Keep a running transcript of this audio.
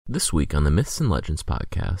This week on the Myths and Legends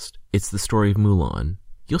podcast, it's the story of Mulan.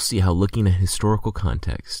 You'll see how looking at historical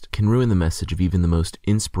context can ruin the message of even the most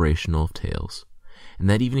inspirational of tales, and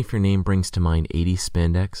that even if your name brings to mind 80s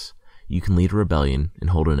spandex, you can lead a rebellion and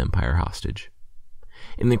hold an empire hostage.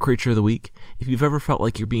 In the Creature of the Week, if you've ever felt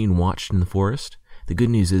like you're being watched in the forest, the good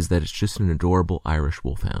news is that it's just an adorable Irish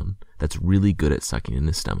wolfhound that's really good at sucking in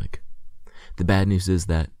his stomach. The bad news is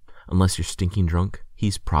that, unless you're stinking drunk,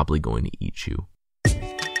 he's probably going to eat you.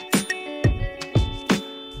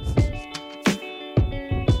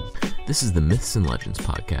 This is the Myths and Legends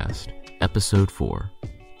podcast, Episode 4,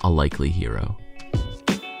 A Likely Hero.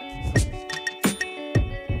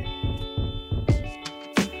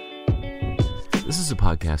 This is a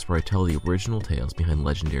podcast where I tell the original tales behind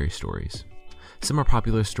legendary stories. Some are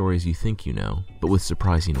popular stories you think you know, but with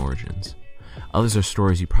surprising origins. Others are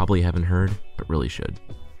stories you probably haven't heard, but really should.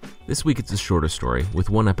 This week it's a shorter story, with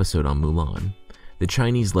one episode on Mulan, the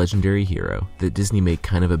Chinese legendary hero that Disney made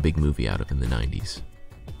kind of a big movie out of in the 90s.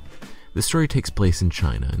 The story takes place in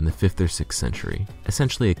China in the 5th or 6th century,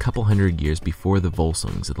 essentially a couple hundred years before the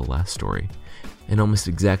Volsungs of the last story, and almost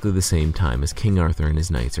exactly the same time as King Arthur and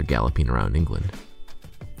his knights are galloping around England.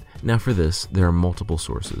 Now for this, there are multiple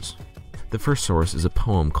sources. The first source is a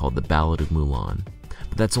poem called The Ballad of Mulan,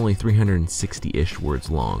 but that's only 360-ish words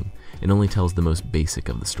long, and only tells the most basic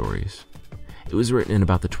of the stories. It was written in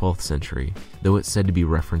about the 12th century, though it's said to be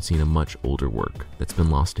referencing a much older work that's been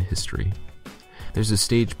lost to history. There's a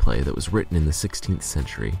stage play that was written in the 16th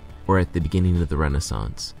century, or at the beginning of the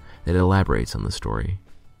Renaissance, that elaborates on the story.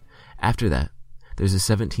 After that, there's a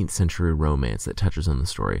 17th century romance that touches on the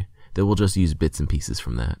story, though we'll just use bits and pieces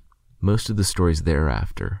from that. Most of the stories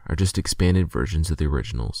thereafter are just expanded versions of the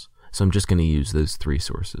originals, so I'm just going to use those three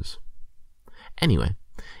sources. Anyway,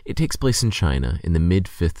 it takes place in China in the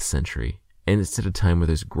mid-5th century, and it's at a time where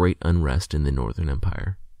there's great unrest in the Northern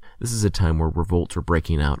Empire. This is a time where revolts were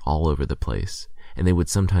breaking out all over the place, and they would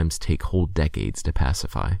sometimes take whole decades to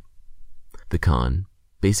pacify. The Khan,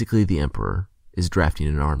 basically the emperor, is drafting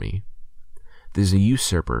an army. There's a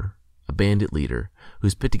usurper, a bandit leader,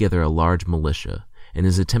 who's put together a large militia and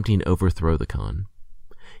is attempting to overthrow the Khan.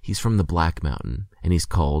 He's from the Black Mountain, and he's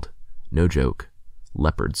called, no joke,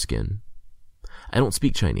 Leopard Skin. I don't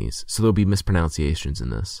speak Chinese, so there'll be mispronunciations in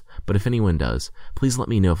this, but if anyone does, please let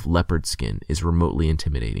me know if Leopard Skin is remotely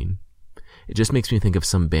intimidating. It just makes me think of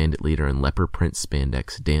some bandit leader in leopard print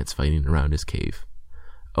spandex dance fighting around his cave.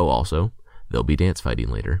 Oh, also, there'll be dance fighting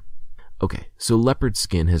later. Okay, so Leopard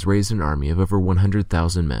Skin has raised an army of over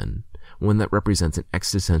 100,000 men, one that represents an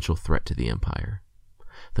existential threat to the empire.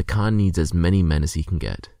 The Khan needs as many men as he can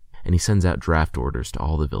get, and he sends out draft orders to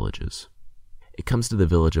all the villages. It comes to the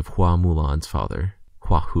village of Hua Mulan's father,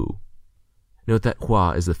 Hua Hu. Note that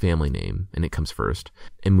Hua is the family name, and it comes first,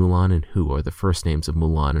 and Mulan and Hu are the first names of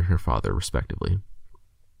Mulan and her father, respectively.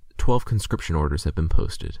 12 conscription orders have been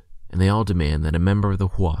posted, and they all demand that a member of the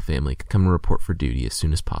Hua family come and report for duty as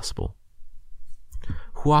soon as possible.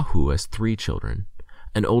 Hua Hu has 3 children,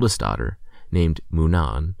 an oldest daughter, named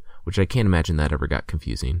Munan, which I can't imagine that ever got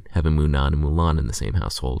confusing, having Munan and Mulan in the same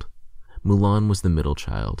household. Mulan was the middle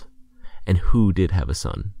child, and Hu did have a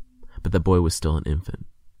son, but the boy was still an infant.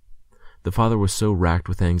 The father was so racked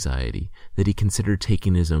with anxiety that he considered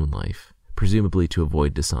taking his own life, presumably to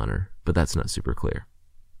avoid dishonor, but that's not super clear.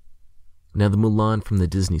 Now the Mulan from the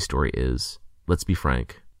Disney story is, let's be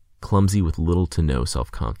frank, clumsy with little to no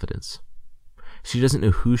self-confidence. She doesn't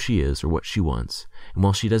know who she is or what she wants, and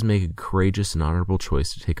while she does make a courageous and honorable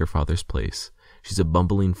choice to take her father's place, she's a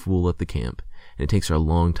bumbling fool at the camp, and it takes her a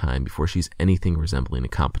long time before she's anything resembling a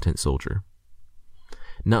competent soldier.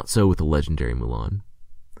 Not so with the legendary Mulan.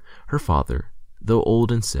 Her father, though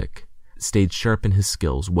old and sick, stayed sharp in his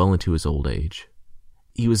skills well into his old age.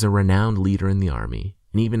 He was a renowned leader in the army,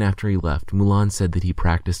 and even after he left, Mulan said that he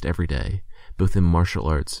practiced every day, both in martial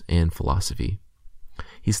arts and philosophy.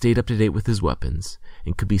 He stayed up to date with his weapons,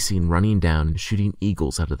 and could be seen running down and shooting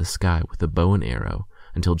eagles out of the sky with a bow and arrow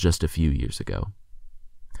until just a few years ago.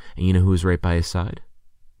 And you know who was right by his side?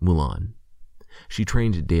 Mulan. She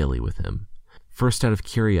trained daily with him, first out of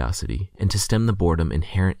curiosity and to stem the boredom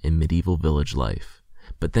inherent in medieval village life,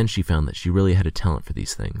 but then she found that she really had a talent for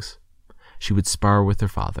these things. She would spar with her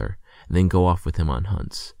father, and then go off with him on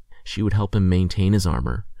hunts. She would help him maintain his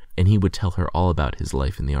armor, and he would tell her all about his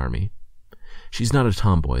life in the army. She's not a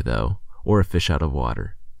tomboy, though, or a fish out of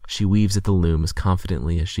water. She weaves at the loom as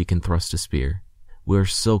confidently as she can thrust a spear,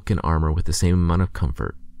 wears silk and armor with the same amount of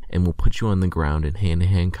comfort, and will put you on the ground in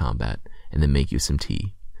hand-to-hand combat and then make you some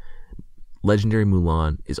tea. Legendary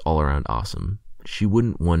Mulan is all around awesome. She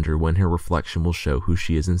wouldn't wonder when her reflection will show who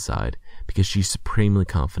she is inside, because she's supremely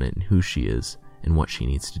confident in who she is and what she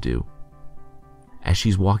needs to do. As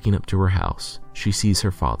she's walking up to her house, she sees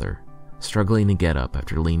her father, struggling to get up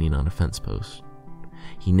after leaning on a fence post.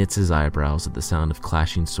 He knits his eyebrows at the sound of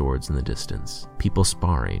clashing swords in the distance, people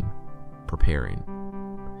sparring, preparing.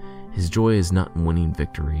 His joy is not in winning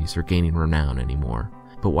victories or gaining renown anymore,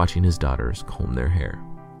 but watching his daughters comb their hair.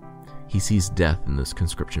 He sees death in those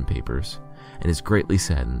conscription papers, and is greatly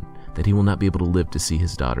saddened that he will not be able to live to see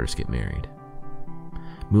his daughters get married.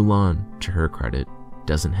 Mulan, to her credit,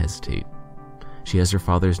 doesn't hesitate. She has her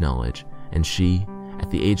father's knowledge, and she, at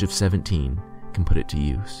the age of 17, can put it to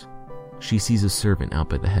use. She sees a servant out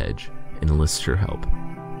by the hedge and enlists her help.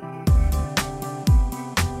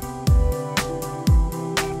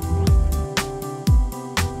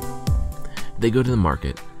 They go to the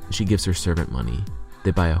market, and she gives her servant money.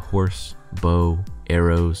 They buy a horse, bow,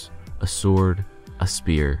 arrows, a sword, a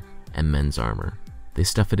spear, and men's armor. They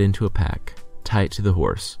stuff it into a pack, tie it to the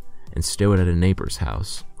horse, and stow it at a neighbor's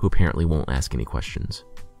house, who apparently won't ask any questions.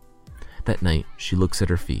 That night, she looks at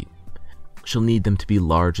her feet. She'll need them to be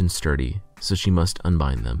large and sturdy, so she must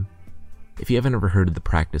unbind them. If you haven't ever heard of the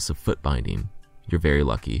practice of foot binding, you're very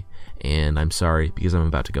lucky, and I'm sorry because I'm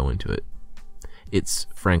about to go into it. It's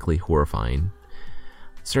frankly horrifying.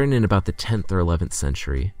 Starting in about the 10th or 11th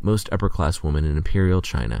century, most upper-class women in Imperial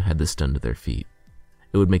China had this done to their feet.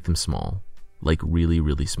 It would make them small, like really,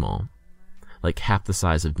 really small, like half the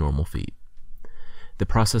size of normal feet. The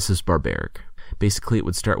process is barbaric. Basically, it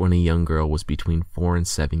would start when a young girl was between 4 and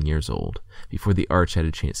 7 years old, before the arch had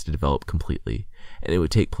a chance to develop completely, and it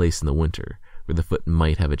would take place in the winter, where the foot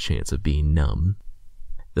might have a chance of being numb.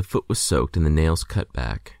 The foot was soaked and the nails cut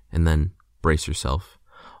back, and then, brace yourself,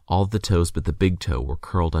 all of the toes but the big toe were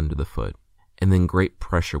curled under the foot, and then great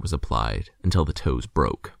pressure was applied until the toes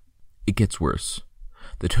broke. It gets worse.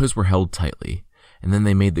 The toes were held tightly, and then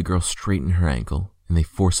they made the girl straighten her ankle, and they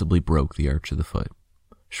forcibly broke the arch of the foot,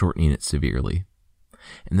 shortening it severely.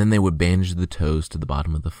 And then they would bandage the toes to the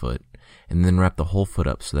bottom of the foot, and then wrap the whole foot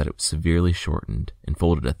up so that it was severely shortened and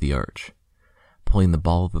folded at the arch, pulling the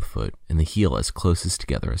ball of the foot and the heel as close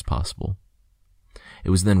together as possible. It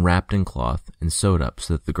was then wrapped in cloth and sewed up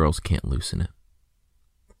so that the girls can't loosen it.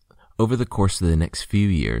 Over the course of the next few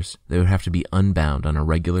years, they would have to be unbound on a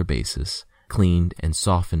regular basis, cleaned and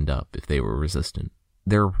softened up if they were resistant.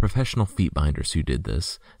 There were professional feet binders who did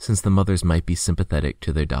this, since the mothers might be sympathetic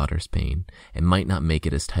to their daughter's pain and might not make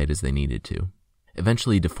it as tight as they needed to.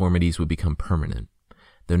 Eventually, deformities would become permanent,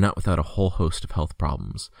 though not without a whole host of health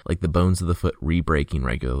problems, like the bones of the foot re-breaking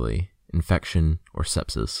regularly, infection, or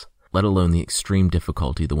sepsis, let alone the extreme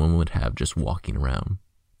difficulty the woman would have just walking around.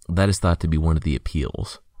 That is thought to be one of the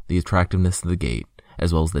appeals, the attractiveness of the gait,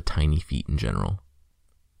 as well as the tiny feet in general.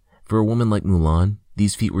 For a woman like Mulan,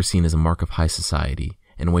 these feet were seen as a mark of high society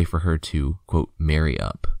and a way for her to, quote, marry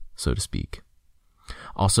up, so to speak.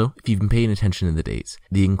 Also, if you've been paying attention to the dates,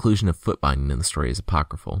 the inclusion of foot binding in the story is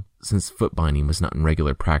apocryphal, since foot binding was not in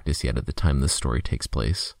regular practice yet at the time this story takes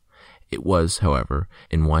place. It was, however,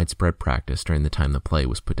 in widespread practice during the time the play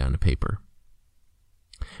was put down to paper.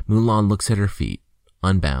 Mulan looks at her feet,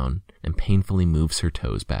 unbound, and painfully moves her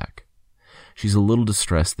toes back. She's a little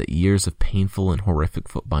distressed that years of painful and horrific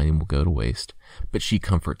foot binding will go to waste, but she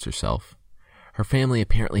comforts herself. Her family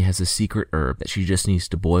apparently has a secret herb that she just needs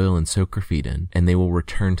to boil and soak her feet in, and they will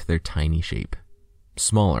return to their tiny shape.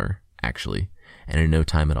 Smaller, actually, and in no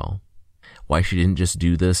time at all. Why she didn't just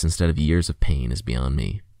do this instead of years of pain is beyond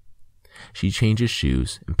me. She changes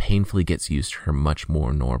shoes and painfully gets used to her much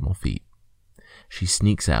more normal feet. She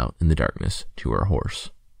sneaks out in the darkness to her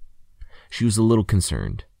horse. She was a little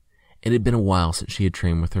concerned. It had been a while since she had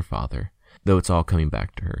trained with her father, though it's all coming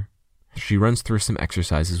back to her. She runs through some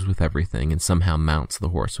exercises with everything and somehow mounts the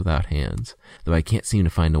horse without hands, though I can't seem to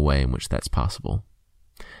find a way in which that's possible.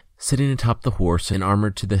 Sitting atop the horse and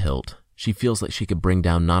armored to the hilt, she feels like she could bring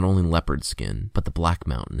down not only leopard skin, but the Black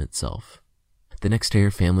Mountain itself. The next day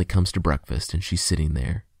her family comes to breakfast and she's sitting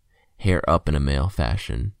there, hair up in a male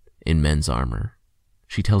fashion, in men's armor.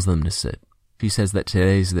 She tells them to sit. She says that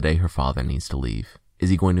today's the day her father needs to leave. Is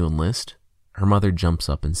he going to enlist? Her mother jumps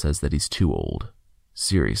up and says that he's too old.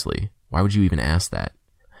 Seriously, why would you even ask that?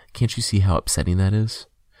 Can't you see how upsetting that is?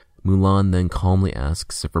 Mulan then calmly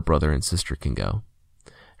asks if her brother and sister can go.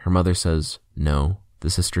 Her mother says, no, the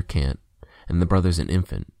sister can't, and the brother's an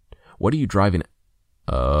infant. What are you driving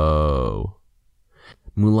at? Oh.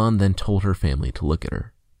 Mulan then told her family to look at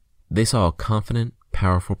her. They saw a confident,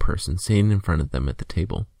 powerful person sitting in front of them at the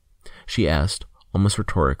table. She asked, almost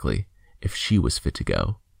rhetorically, if she was fit to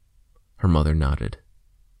go. Her mother nodded.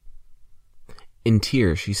 In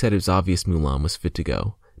tears, she said it was obvious Mulan was fit to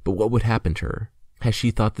go, but what would happen to her? Has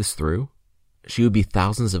she thought this through? She would be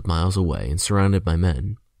thousands of miles away and surrounded by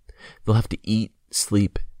men. They'll have to eat,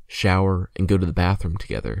 sleep, shower, and go to the bathroom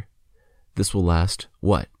together. This will last,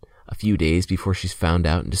 a few days before she's found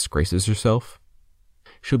out and disgraces herself?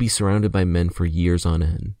 She'll be surrounded by men for years on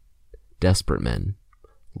end. Desperate men.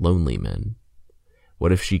 Lonely men.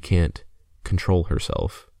 What if she can't control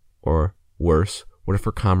herself? Or, worse, what if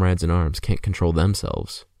her comrades in arms can't control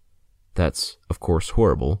themselves? That's, of course,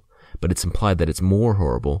 horrible, but it's implied that it's more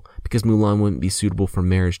horrible because Mulan wouldn't be suitable for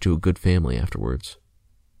marriage to a good family afterwards.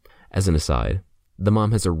 As an aside, the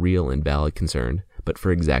mom has a real and valid concern, but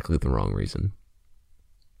for exactly the wrong reason.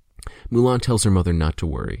 Mulan tells her mother not to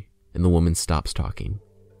worry, and the woman stops talking.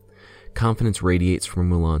 Confidence radiates from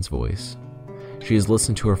Mulan's voice. She has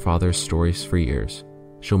listened to her father's stories for years.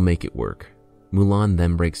 She'll make it work. Mulan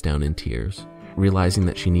then breaks down in tears, realizing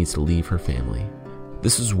that she needs to leave her family.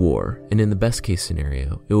 This is war, and in the best case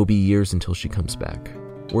scenario, it will be years until she comes back.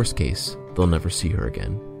 Worst case, they'll never see her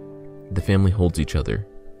again. The family holds each other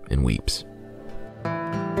and weeps.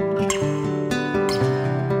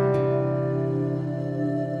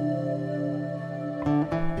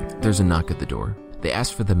 There's a knock at the door. They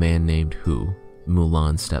ask for the man named Hu.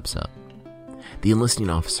 Mulan steps up. The enlisting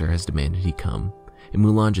officer has demanded he come, and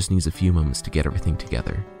Mulan just needs a few moments to get everything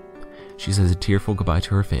together. She says a tearful goodbye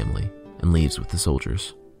to her family and leaves with the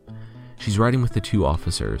soldiers. She's riding with the two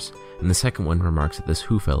officers, and the second one remarks that this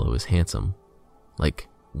Hu fellow is handsome. Like,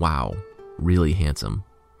 wow, really handsome.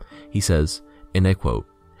 He says, and I quote,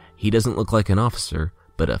 "He doesn't look like an officer,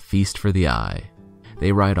 but a feast for the eye."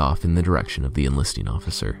 They ride off in the direction of the enlisting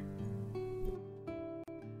officer.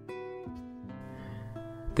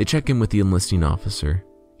 They check in with the enlisting officer.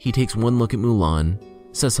 He takes one look at Mulan,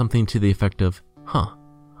 says something to the effect of,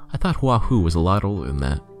 I thought Hua Hu was a lot older than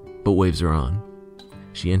that, but waves her on.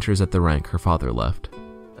 She enters at the rank her father left,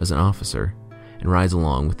 as an officer, and rides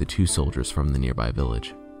along with the two soldiers from the nearby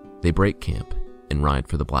village. They break camp and ride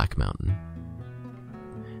for the Black Mountain.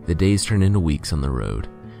 The days turn into weeks on the road,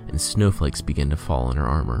 and snowflakes begin to fall on her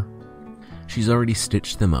armor. She's already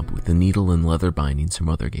stitched them up with the needle and leather bindings her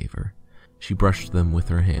mother gave her. She brushed them with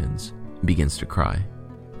her hands and begins to cry.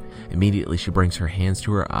 Immediately she brings her hands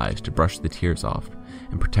to her eyes to brush the tears off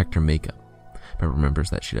and protect her makeup, but remembers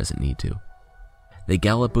that she doesn't need to. They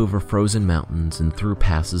gallop over frozen mountains and through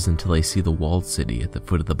passes until they see the walled city at the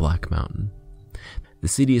foot of the Black Mountain. The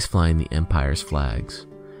city is flying the Empire's flags,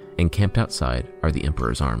 and camped outside are the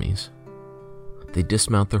Emperor's armies. They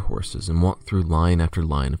dismount their horses and walk through line after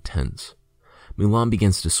line of tents. Mulan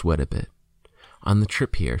begins to sweat a bit. On the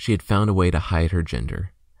trip here, she had found a way to hide her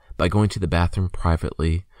gender, by going to the bathroom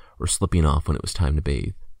privately or slipping off when it was time to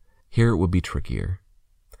bathe. Here it would be trickier.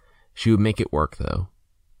 She would make it work, though.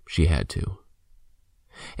 She had to.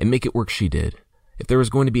 And make it work she did. If there was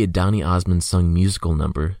going to be a Donny Osmond sung musical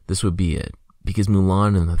number, this would be it, because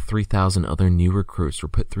Mulan and the 3,000 other new recruits were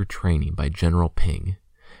put through training by General Ping,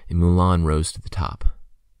 and Mulan rose to the top.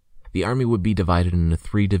 The army would be divided into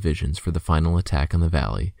 3 divisions for the final attack on the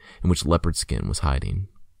valley in which Leopard Skin was hiding.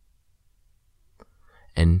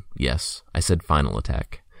 And yes, I said final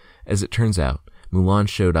attack. As it turns out, Mulan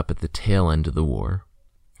showed up at the tail end of the war.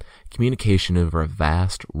 Communication over a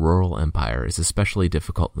vast, rural empire is especially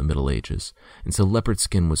difficult in the Middle Ages, and so Leopard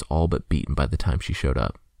Skin was all but beaten by the time she showed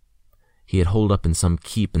up. He had holed up in some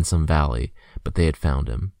keep in some valley, but they had found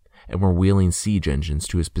him, and were wheeling siege engines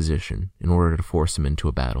to his position in order to force him into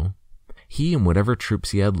a battle. He and whatever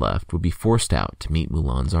troops he had left would be forced out to meet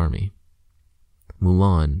Mulan's army.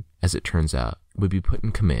 Mulan, as it turns out, would be put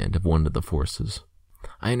in command of one of the forces.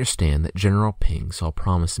 I understand that General Ping saw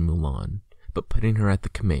promise in Mulan, but putting her at the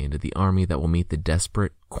command of the army that will meet the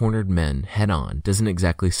desperate, cornered men head-on doesn't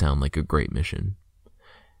exactly sound like a great mission.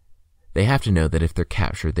 They have to know that if they're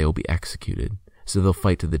captured, they will be executed, so they'll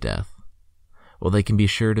fight to the death. While they can be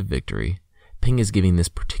assured of victory, Ping is giving this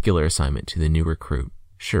particular assignment to the new recruit.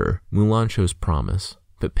 Sure, Mulan shows promise,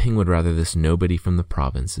 but Ping would rather this nobody from the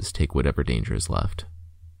provinces take whatever danger is left.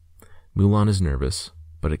 Mulan is nervous,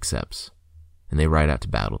 but accepts, and they ride out to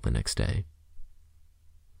battle the next day.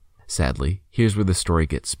 Sadly, here's where the story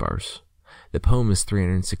gets sparse. The poem is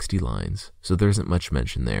 360 lines, so there isn't much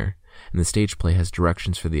mention there, and the stage play has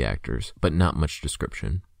directions for the actors, but not much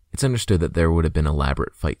description. It's understood that there would have been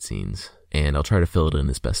elaborate fight scenes, and I'll try to fill it in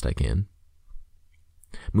as best I can.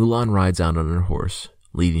 Mulan rides out on her horse,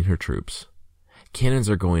 leading her troops. Cannons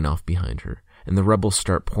are going off behind her, and the rebels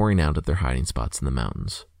start pouring out of their hiding spots in the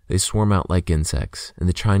mountains. They swarm out like insects, and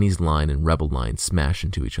the Chinese line and rebel line smash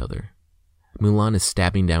into each other. Mulan is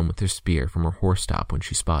stabbing down with her spear from her horse top when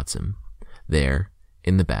she spots him. There,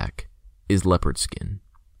 in the back, is Leopard Skin.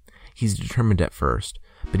 He's determined at first,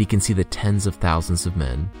 but he can see the tens of thousands of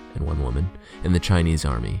men, and one woman, in the Chinese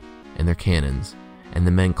army, and their cannons, and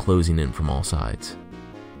the men closing in from all sides.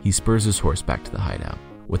 He spurs his horse back to the hideout.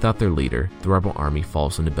 Without their leader, the rebel army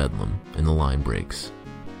falls into bedlam, and the line breaks.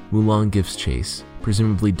 Mulan gives chase,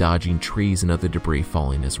 presumably dodging trees and other debris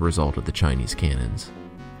falling as a result of the Chinese cannons.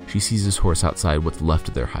 She sees his horse outside what's left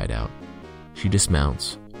of their hideout. She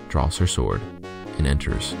dismounts, draws her sword, and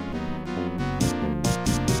enters.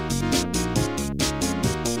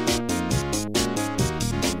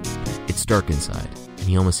 It's dark inside, and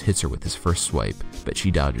he almost hits her with his first swipe, but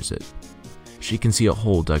she dodges it. She can see a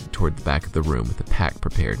hole dug toward the back of the room with a pack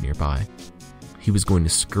prepared nearby. He was going to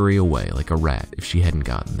scurry away like a rat if she hadn't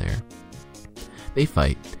gotten there. They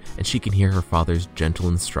fight, and she can hear her father's gentle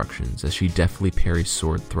instructions as she deftly parries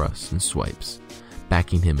sword thrusts and swipes,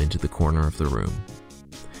 backing him into the corner of the room.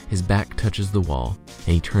 His back touches the wall,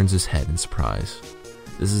 and he turns his head in surprise.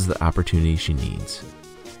 This is the opportunity she needs.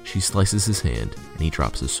 She slices his hand, and he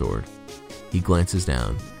drops his sword. He glances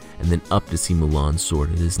down, and then up to see Mulan's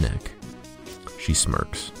sword at his neck. She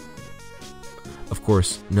smirks. Of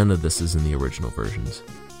course, none of this is in the original versions.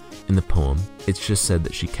 In the poem, it's just said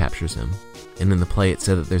that she captures him, and in the play it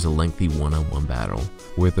said that there's a lengthy one-on-one battle,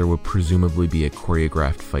 where there would presumably be a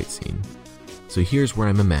choreographed fight scene. So here's where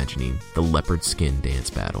I'm imagining the leopard skin dance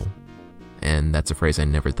battle. And that's a phrase I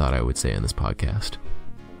never thought I would say on this podcast.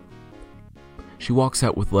 She walks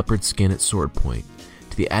out with leopard skin at sword point,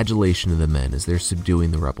 to the adulation of the men as they're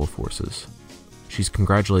subduing the rebel forces. She's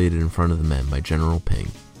congratulated in front of the men by General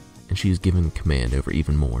Ping, and she is given command over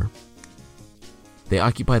even more. They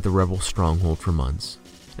occupy the rebel stronghold for months,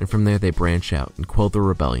 and from there they branch out and quell the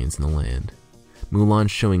rebellions in the land, Mulan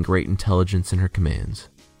showing great intelligence in her commands.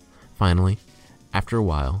 Finally, after a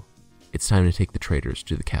while, it's time to take the traitors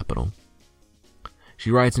to the capital.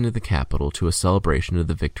 She rides into the capital to a celebration of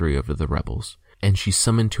the victory over the rebels, and she's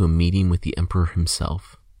summoned to a meeting with the Emperor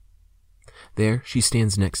himself. There, she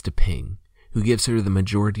stands next to Ping, who gives her the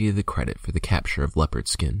majority of the credit for the capture of leopard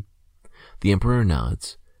skin. The Emperor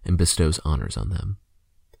nods and bestows honors on them.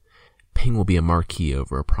 Ping will be a marquis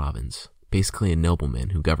over a province, basically a nobleman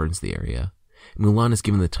who governs the area. Mulan is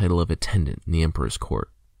given the title of attendant in the Emperor's court,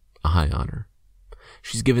 a high honor.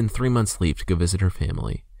 She's given 3 months' leave to go visit her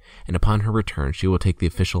family, and upon her return she will take the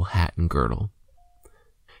official hat and girdle.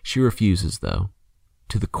 She refuses, though.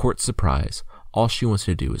 To the court's surprise, all she wants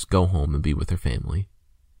to do is go home and be with her family.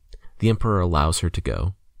 The Emperor allows her to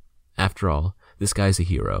go. After all, this guy's a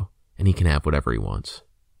hero, and he can have whatever he wants.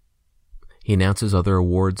 He announces other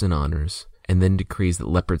awards and honors, and then decrees that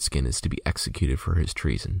leopard skin is to be executed for his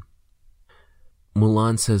treason.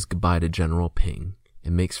 Mulan says goodbye to General Ping,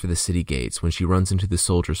 and makes for the city gates when she runs into the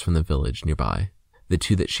soldiers from the village nearby, the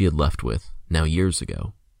 2 that she had left with, now years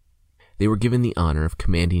ago. They were given the honor of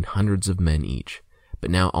commanding hundreds of men each, but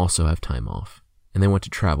now also have time off, and they want to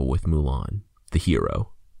travel with Mulan, the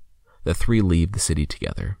hero. The 3 leave the city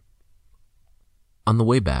together. On the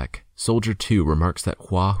way back, Soldier 2 remarks that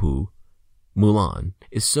Hua Hu, Mulan,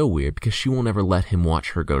 is so weird because she won't ever let him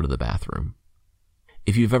watch her go to the bathroom.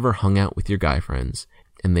 If you've ever hung out with your guy friends,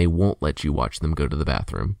 and they won't let you watch them go to the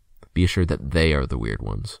bathroom, be assured that they are the weird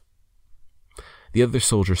ones. The other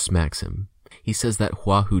soldier smacks him. He says that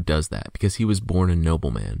Hua Hu does that because he was born a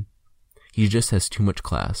nobleman. He just has too much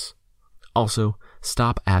class. Also,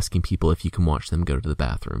 stop asking people if you can watch them go to the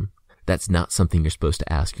bathroom. That's not something you're supposed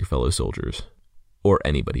to ask your fellow soldiers. Or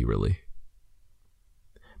anybody, really.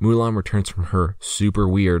 Mulan returns from her super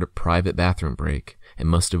weird private bathroom break and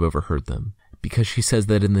must have overheard them, because she says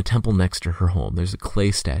that in the temple next to her home there's a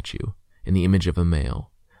clay statue in the image of a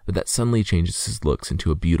male, but that suddenly changes his looks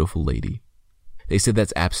into a beautiful lady. They said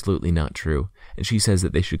that's absolutely not true, and she says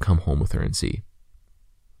that they should come home with her and see.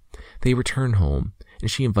 They return home,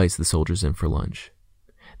 and she invites the soldiers in for lunch.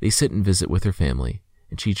 They sit and visit with her family,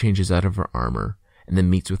 and she changes out of her armor and then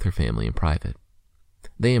meets with her family in private.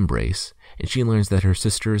 They embrace, and she learns that her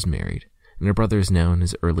sister is married, and her brother is now in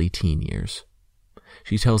his early teen years.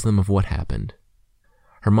 She tells them of what happened.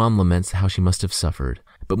 Her mom laments how she must have suffered,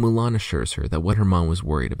 but Mulan assures her that what her mom was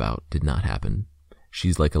worried about did not happen.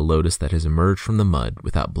 She's like a lotus that has emerged from the mud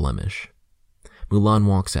without blemish. Mulan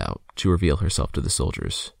walks out to reveal herself to the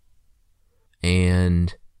soldiers.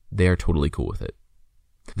 And they are totally cool with it.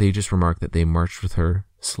 They just remark that they marched with her,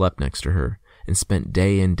 slept next to her, and spent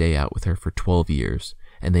day in, day out with her for 12 years,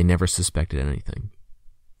 and they never suspected anything.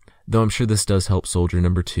 Though I'm sure this does help Soldier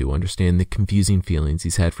Number 2 understand the confusing feelings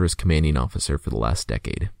he's had for his commanding officer for the last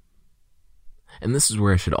decade. And this is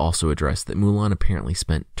where I should also address that Mulan apparently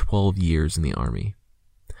spent 12 years in the army.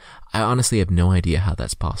 I honestly have no idea how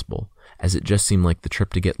that's possible, as it just seemed like the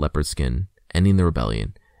trip to get leopard skin, ending the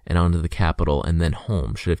rebellion, and onto the capital and then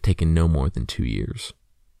home should have taken no more than 2 years.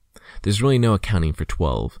 There's really no accounting for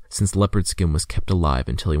 12, since Leopard Skin was kept alive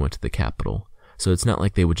until he went to the capital, so it's not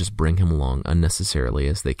like they would just bring him along unnecessarily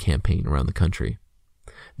as they campaign around the country.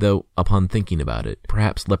 Though, upon thinking about it,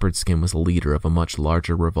 perhaps Leopard Skin was a leader of a much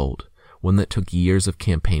larger revolt, one that took years of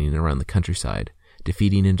campaigning around the countryside,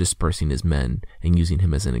 defeating and dispersing his men and using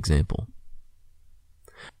him as an example.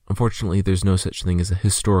 Unfortunately, there's no such thing as a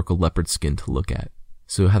historical Leopard Skin to look at,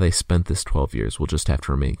 so how they spent this 12 years will just have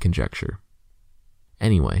to remain conjecture.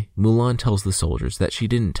 Anyway, Mulan tells the soldiers that she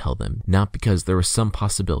didn't tell them, not because there was some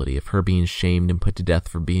possibility of her being shamed and put to death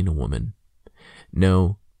for being a woman.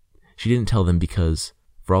 No, she didn't tell them because,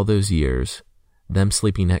 for all those years, them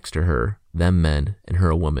sleeping next to her, them men, and her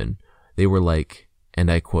a woman, they were like,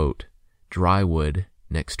 and I quote, dry wood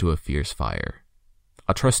next to a fierce fire.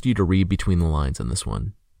 I'll trust you to read between the lines on this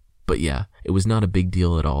one. But yeah, it was not a big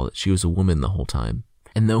deal at all that she was a woman the whole time,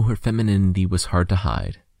 and though her femininity was hard to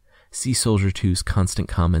hide, see Soldier 2's constant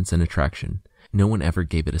comments and attraction, no one ever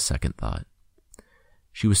gave it a second thought.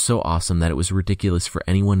 She was so awesome that it was ridiculous for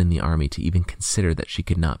anyone in the army to even consider that she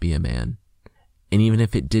could not be a man. And even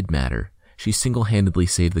if it did matter, she single-handedly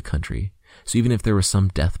saved the country, so even if there was some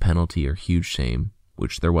death penalty or huge shame,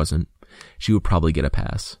 which there wasn't, she would probably get a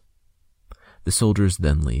pass. The soldiers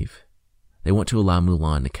then leave. They want to allow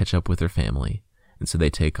Mulan to catch up with her family, and so they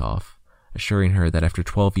take off, assuring her that after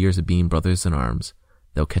 12 years of being brothers in arms,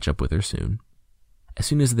 they'll catch up with her soon. As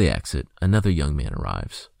soon as they exit, another young man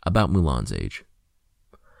arrives, about Mulan's age.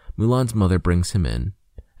 Mulan's mother brings him in,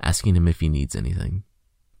 asking him if he needs anything.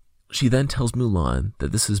 She then tells Mulan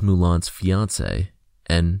that this is Mulan's fiancé,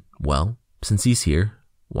 and, well, since he's here,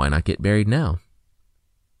 why not get married now?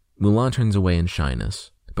 Mulan turns away in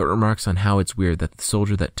shyness, but remarks on how it's weird that the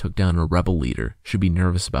soldier that took down a rebel leader should be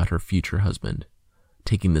nervous about her future husband,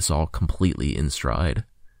 taking this all completely in stride.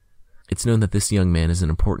 It's known that this young man is an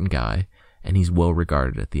important guy, and he's well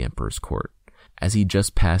regarded at the Emperor's court, as he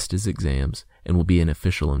just passed his exams and will be an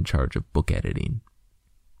official in charge of book editing.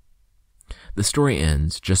 The story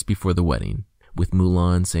ends just before the wedding, with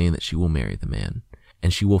Mulan saying that she will marry the man,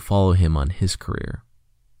 and she will follow him on his career.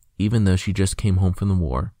 Even though she just came home from the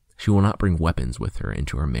war, she will not bring weapons with her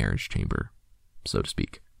into her marriage chamber, so to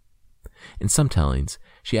speak. In some tellings,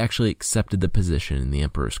 she actually accepted the position in the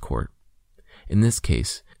Emperor's court. In this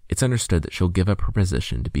case, it's understood that she'll give up her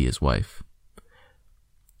position to be his wife.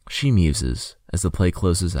 She muses, as the play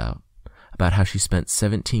closes out, about how she spent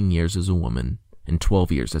 17 years as a woman and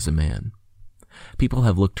 12 years as a man. People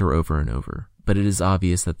have looked her over and over, but it is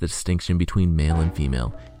obvious that the distinction between male and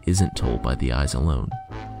female isn't told by the eyes alone.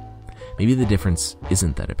 Maybe the difference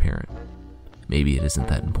isn't that apparent. Maybe it isn't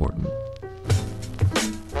that important.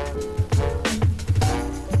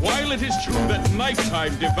 While it is true that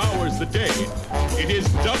nighttime devours the day, it is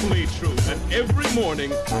doubly true that every morning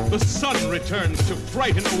the sun returns to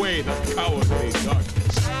frighten away the cowardly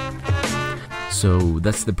darkness. So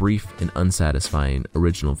that's the brief and unsatisfying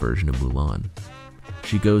original version of Mulan.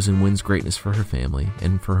 She goes and wins greatness for her family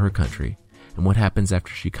and for her country, and what happens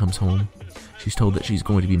after she comes home? She's told that she's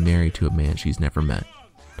going to be married to a man she's never met.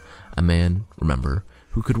 A man, remember,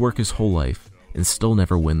 who could work his whole life and still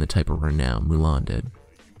never win the type of renown Mulan did.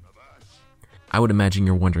 I would imagine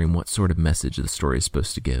you're wondering what sort of message the story is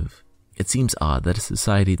supposed to give. It seems odd that a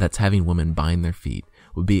society that's having women bind their feet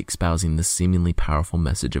would be espousing this seemingly powerful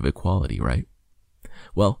message of equality, right?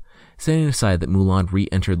 Well, setting aside that Mulan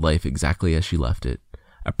re-entered life exactly as she left it,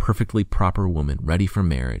 a perfectly proper woman ready for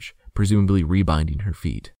marriage, presumably rebinding her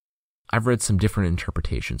feet. I've read some different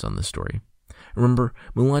interpretations on this story. Remember,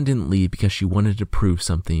 Mulan didn't leave because she wanted to prove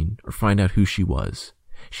something or find out who she was.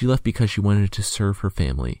 She left because she wanted to serve her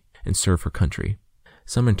family and serve her country.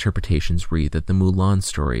 Some interpretations read that the Mulan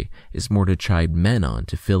story is more to chide men on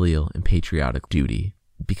to filial and patriotic duty,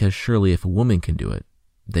 because surely if a woman can do it,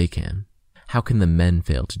 they can. How can the men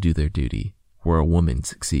fail to do their duty where a woman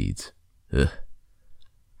succeeds? Ugh.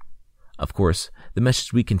 Of course, the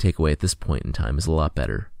message we can take away at this point in time is a lot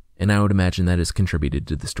better, and I would imagine that has contributed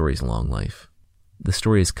to the story's long life. The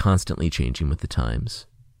story is constantly changing with the times.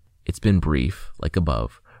 It's been brief, like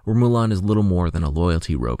above, where Mulan is little more than a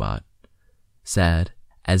loyalty robot. Sad,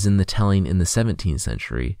 as in the telling in the 17th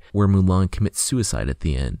century, where Mulan commits suicide at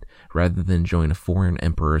the end, rather than join a foreign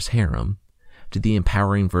emperor's harem, to the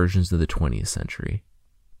empowering versions of the 20th century.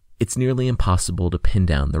 It's nearly impossible to pin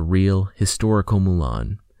down the real, historical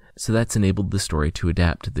Mulan, so that's enabled the story to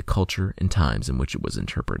adapt to the culture and times in which it was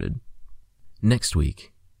interpreted. Next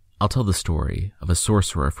week, I'll tell the story of a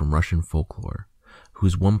sorcerer from Russian folklore,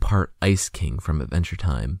 who's one part Ice King from Adventure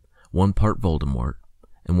Time, one part Voldemort,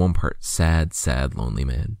 and one part sad, sad, lonely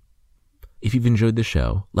man. If you've enjoyed the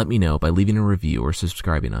show, let me know by leaving a review or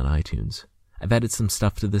subscribing on iTunes. I've added some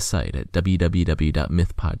stuff to this site at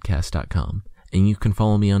www.mythpodcast.com, and you can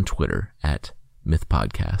follow me on Twitter at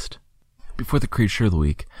mythpodcast. Before the Creature of the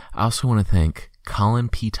Week, I also want to thank Colin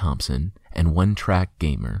P. Thompson and One Track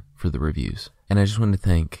Gamer for the reviews. And I just want to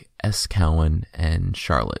thank S. Cowan and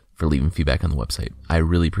Charlotte for leaving feedback on the website. I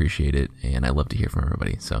really appreciate it, and I love to hear from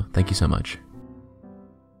everybody, so thank you so much.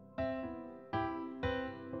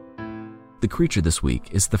 The creature this week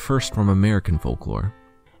is the first from American folklore.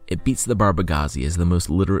 It beats the Barbagazi as the most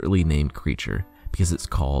literally named creature because it's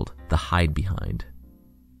called the Hide Behind.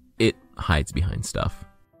 It hides behind stuff.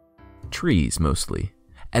 Trees, mostly,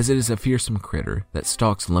 as it is a fearsome critter that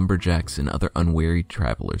stalks lumberjacks and other unwary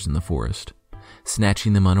travelers in the forest,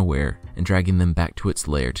 snatching them unaware and dragging them back to its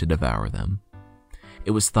lair to devour them.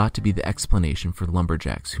 It was thought to be the explanation for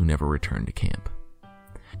lumberjacks who never returned to camp.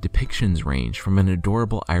 Depictions range from an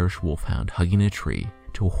adorable Irish wolfhound hugging a tree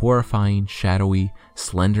to a horrifying, shadowy,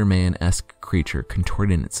 Slender Man-esque creature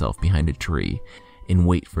contorting itself behind a tree in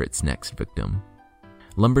wait for its next victim.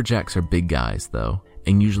 Lumberjacks are big guys, though,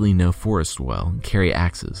 and usually know forest well and carry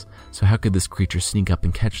axes, so how could this creature sneak up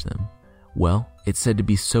and catch them? Well, it's said to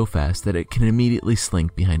be so fast that it can immediately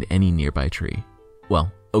slink behind any nearby tree.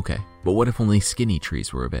 Well, okay, but what if only skinny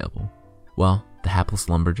trees were available? Well, the hapless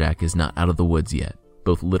lumberjack is not out of the woods yet,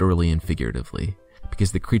 both literally and figuratively,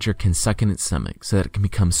 because the creature can suck in its stomach so that it can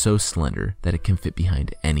become so slender that it can fit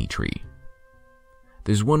behind any tree.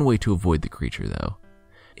 There's one way to avoid the creature, though.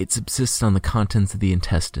 It subsists on the contents of the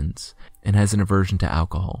intestines and has an aversion to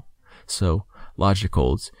alcohol. So, logic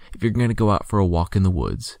holds, if you're going to go out for a walk in the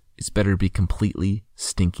woods, it's better to be completely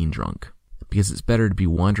stinking drunk, because it's better to be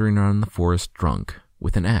wandering around the forest drunk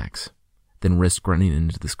with an axe than risk running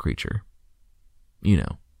into this creature. You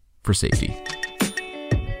know, for safety.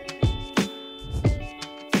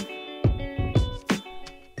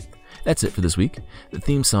 That's it for this week. The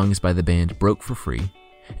theme song is by the band Broke for Free,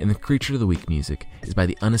 and the Creature of the Week music is by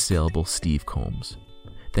the unassailable Steve Combs.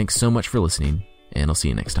 Thanks so much for listening, and I'll see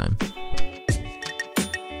you next time.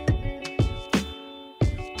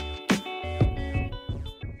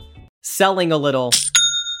 Selling a little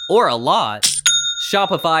or a lot,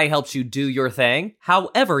 Shopify helps you do your thing,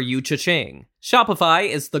 however you cha-ching. Shopify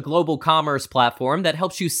is the global commerce platform that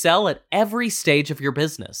helps you sell at every stage of your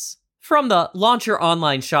business. From the launch your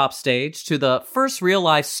online shop stage to the first real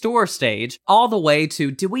life store stage, all the way to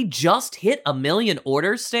did we just hit 1 million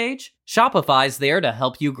orders stage? Shopify's there to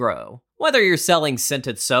help you grow. Whether you're selling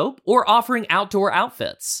scented soap or offering outdoor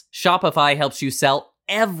outfits, Shopify helps you sell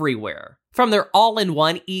everywhere. From their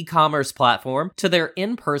all-in-one e-commerce platform to their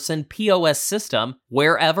in-person POS system,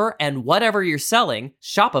 wherever and whatever you're selling,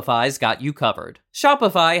 Shopify's got you covered.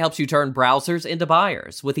 Shopify helps you turn browsers into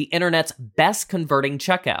buyers with the internet's best converting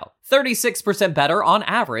checkout, 36% better on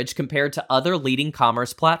average compared to other leading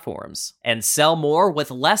commerce platforms. And sell more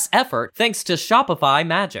with less effort thanks to Shopify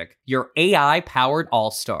Magic, your AI-powered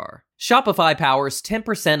all-star. Shopify powers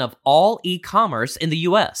 10% of all e-commerce in the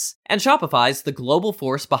US, and Shopify's the global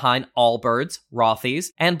force behind Allbirds,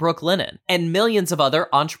 Rothy's, and Brooklinen, and millions of other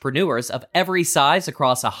entrepreneurs of every size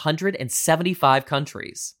across 175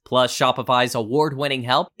 countries. Plus, Shopify's award-winning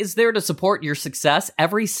help is there to support your success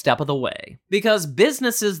every step of the way. Because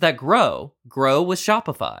businesses that grow, grow with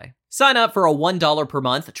Shopify. Sign up for a $1 per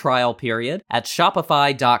month trial period at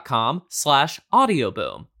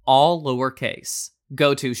shopify.com/audioboom, all lowercase.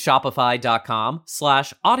 Go to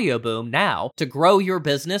shopify.com/audioboom now to grow your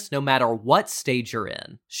business no matter what stage you're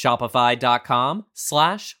in.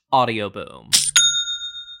 Shopify.com/audioboom.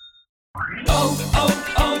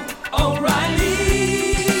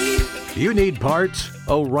 O'Reilly! You need parts?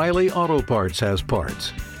 O'Reilly Auto Parts has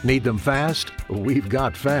parts. Need them fast? We've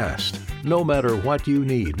got fast. No matter what you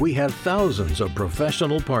need, we have thousands of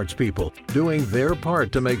professional parts people doing their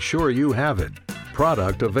part to make sure you have it.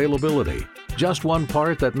 Product availability. Just one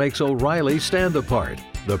part that makes O'Reilly stand apart.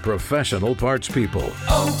 The professional parts people.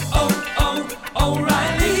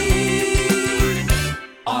 O'Reilly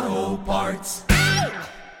Auto Parts.